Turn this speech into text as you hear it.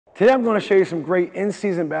Today I'm going to show you some great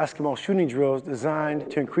in-season basketball shooting drills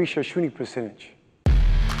designed to increase your shooting percentage.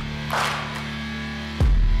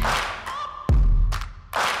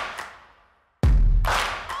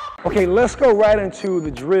 Okay, let's go right into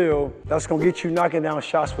the drill that's going to get you knocking down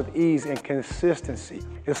shots with ease and consistency.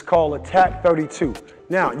 It's called Attack 32.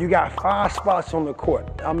 Now, you got 5 spots on the court.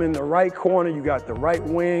 I'm in the right corner, you got the right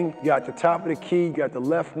wing, you got the top of the key, you got the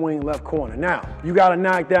left wing, left corner. Now, you got to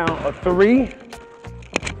knock down a 3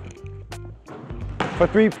 for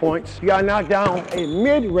 3 points. You got to knock down a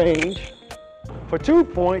mid-range for 2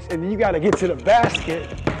 points, and then you got to get to the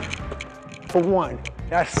basket for 1.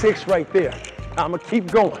 That's 6 right there. Now, I'm going to keep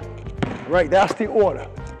going. Right, that's the order.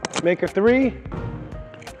 Make a 3,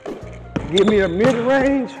 give me a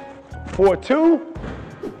mid-range for a 2.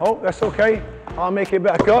 Oh, that's okay. I'll make it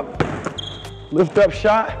back up. Lift up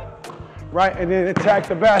shot, right, and then attack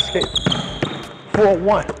the basket for a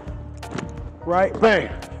 1. Right, bang.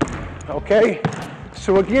 Okay,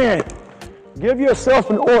 so again, give yourself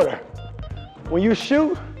an order. When you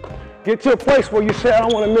shoot, get to a place where you say, I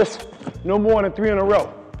don't want to miss no more than 3 in a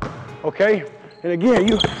row. Okay, and again,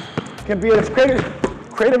 you can be as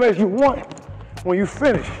creative as you want when you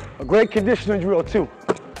finish. A great conditioning drill too.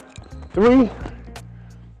 3,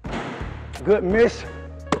 good miss,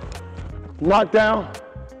 knock down,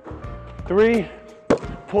 3,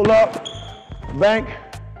 pull up, bank,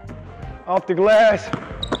 off the glass,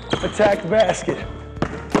 attack basket,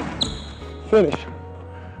 finish.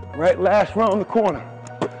 Right, last round in the corner,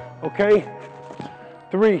 okay?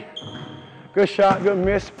 3, good shot, good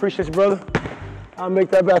miss, appreciate you, brother. I'll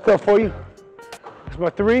make that back up for you. That's my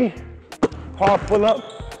 3, hard pull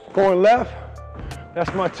up, going left.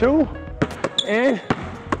 That's my 2, and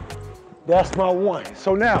that's my 1.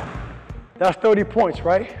 So now, that's 30 points,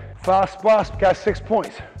 right? 5 spots, got 6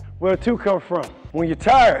 points. Where the 2 come from? When you're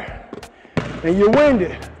tired and you're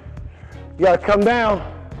winded, you gotta come down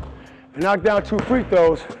and knock down 2 free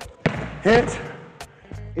throws. Hence,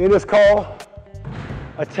 it is called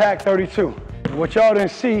Attack 32. And what y'all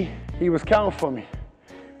didn't see, he was counting for me.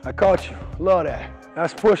 I caught you. Love that.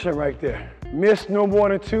 That's pushing right there. Miss no more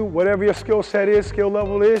than 2. Whatever your skill set is, skill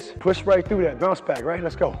level is, push right through that. Bounce back, right?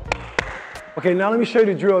 Let's go. Okay, now let me show you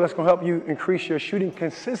the drill that's going to help you increase your shooting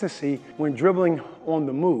consistency when dribbling on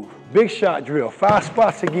the move. Big shot drill. 5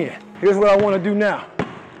 spots again. Here's what I want to do now.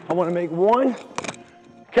 I want to make 1,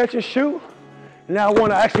 catch and shoot. Now I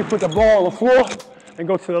want to actually put the ball on the floor and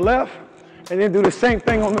go to the left, and then do the same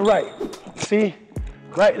thing on the right. See?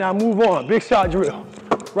 Right, now move on, big shot drill.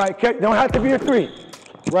 Right, don't have to be a 3.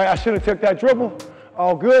 Right, I should have took that dribble,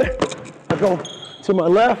 all good. I go to my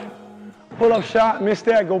left, pull up shot, miss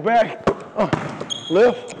that, go back,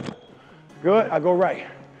 lift, good, I go right.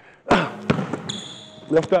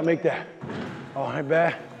 Lift up, make that. All right,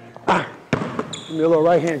 bad. Give me a little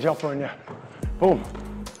right hand jumper in there. Boom.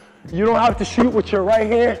 You don't have to shoot with your right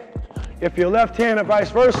hand if you're left hand or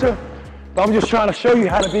vice versa, but I'm just trying to show you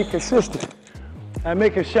how to be consistent and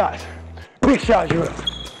making shots. Big shot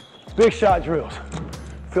drills. Big shot drills.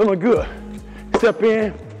 Feeling good. Step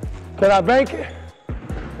in. Can I bank it?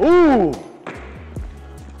 Ooh.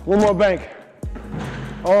 One more bank.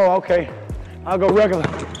 Oh, okay. I'll go regular.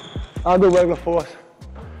 I'll do regular force.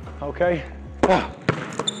 Okay.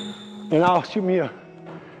 And I'll shoot me a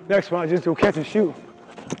next one. I just do catch and shoot.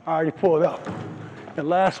 I already pulled up. And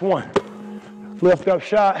last one. Lift up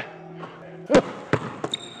shot.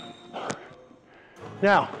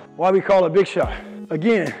 Now, why we call it big shot?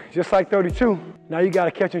 Again, just like 32, now you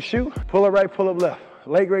gotta catch and shoot, pull up right, pull up left.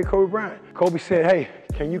 Late great Kobe Bryant. Kobe said, hey,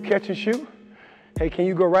 can you catch and shoot? Hey, can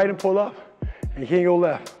you go right and pull up? And can you go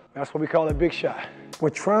left? That's what we call a big shot. We're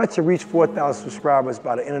trying to reach 4,000 subscribers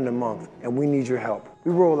by the end of the month, and we need your help.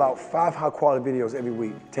 We roll out 5 high-quality videos every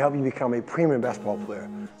week to help you become a premium basketball player.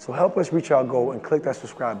 So help us reach our goal and click that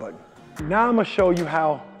subscribe button. Now I'm gonna show you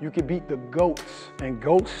how you can beat the GOATs, and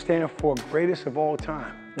GOATs stand for greatest of all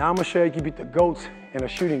time. Now I'm gonna show you can beat the GOATs in a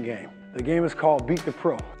shooting game. The game is called Beat the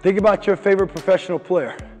Pro. Think about your favorite professional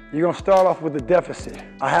player. You're gonna start off with a deficit.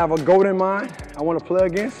 I have a GOAT in mind I wanna play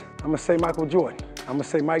against. I'm gonna say Michael Jordan. I'm gonna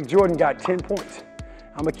say Mike Jordan got 10 points.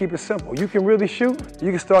 I'm gonna keep it simple. You can really shoot,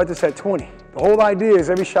 you can start this at 20. The whole idea is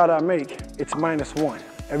every shot I make, it's -1.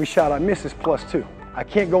 Every shot I miss is +2. I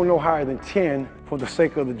can't go no higher than 10 for the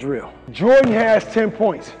sake of the drill. Jordan has 10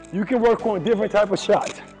 points. You can work on different type of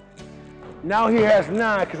shots. Now he has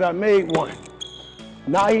 9 because I made 1.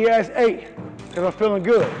 Now he has 8 because I'm feeling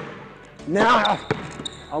good. Now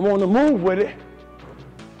I'm on the move with it.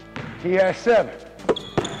 He has 7.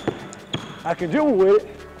 I can dribble with it.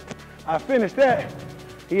 I finished that.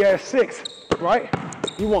 He has 6, right?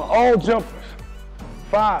 You want all jumpers.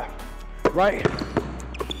 5, right?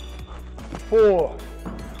 4.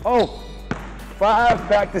 Oh, 5,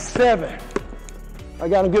 back to 7. I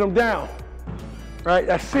gotta get them down. Right,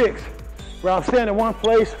 that's 6. Where I'm staying in one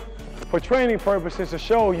place for training purposes to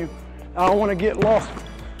show you. I don't wanna get lost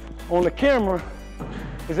on the camera.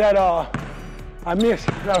 Is that, I missed.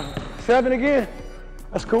 7 again?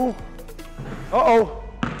 That's cool. Uh-oh.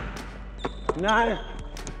 9.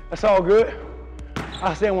 That's all good.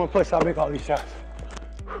 I stay in one place, I'll make all these shots.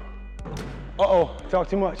 Uh-oh, talk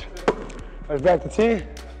too much. That's back to 10.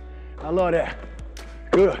 I love that.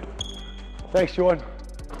 Good. Thanks, Jordan.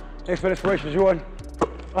 Thanks for the inspiration, Jordan.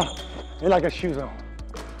 And I got shoes on.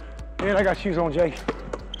 And I got shoes on, Jay.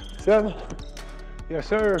 7. Yes,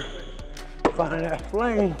 sir. Finding that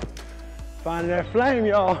flame. Finding that flame,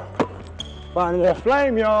 y'all. Finding that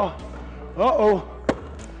flame, y'all. Uh-oh.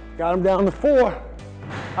 Got him down to 4.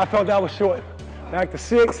 I felt that was short. Back to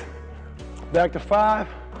 6. Back to 5.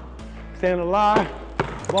 Staying alive.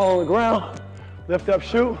 Ball on the ground. Lift up,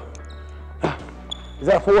 shoot. Is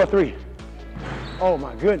that 4 or 3? Oh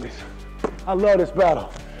my goodness. I love this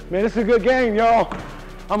battle. Man, this is a good game, y'all.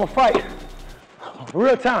 I'ma fight.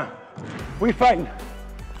 Real time. We fighting.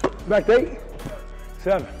 Back to 8,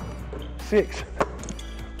 7, 6.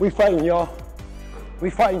 We fighting, y'all. We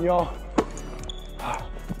fighting, y'all.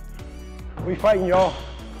 We fighting, y'all.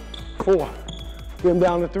 4. Get him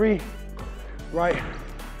down to 3. Right.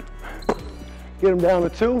 Get him down to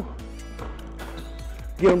 2.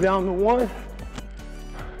 Get him down to 1.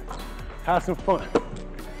 Have some fun.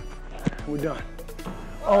 We're done.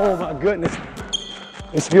 Oh my goodness.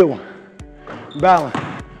 It's a good one.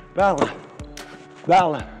 Balance, balance,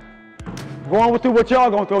 balance. Going through what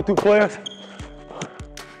y'all gonna throw through, players.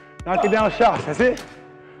 Knock it down shots, that's it.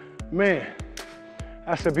 Man,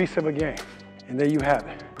 that's a beast of a game. And there you have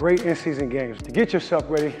it. Great in-season games to get yourself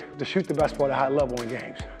ready to shoot the basketball at a high level in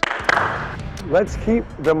games. Let's keep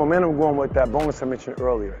the momentum going with that bonus I mentioned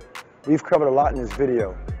earlier. We've covered a lot in this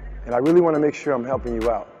video, and I really want to make sure I'm helping you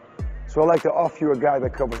out. So I'd like to offer you a guide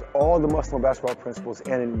that covers all the must-know basketball principles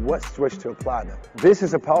and in what switch to apply them. This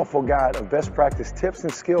is a powerful guide of best practice tips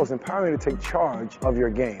and skills empowering you to take charge of your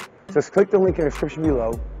game. Just click the link in the description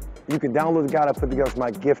below. You can download the guide I put together as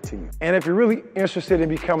my gift to you. And if you're really interested in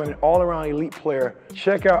becoming an all-around elite player,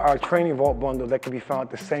 check out our Training Vault bundle that can be found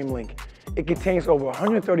at the same link. It contains over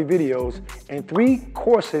 130 videos and 3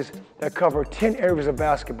 courses that cover 10 areas of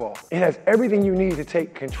basketball. It has everything you need to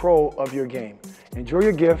take control of your game. Enjoy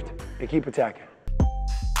your gift and keep attacking.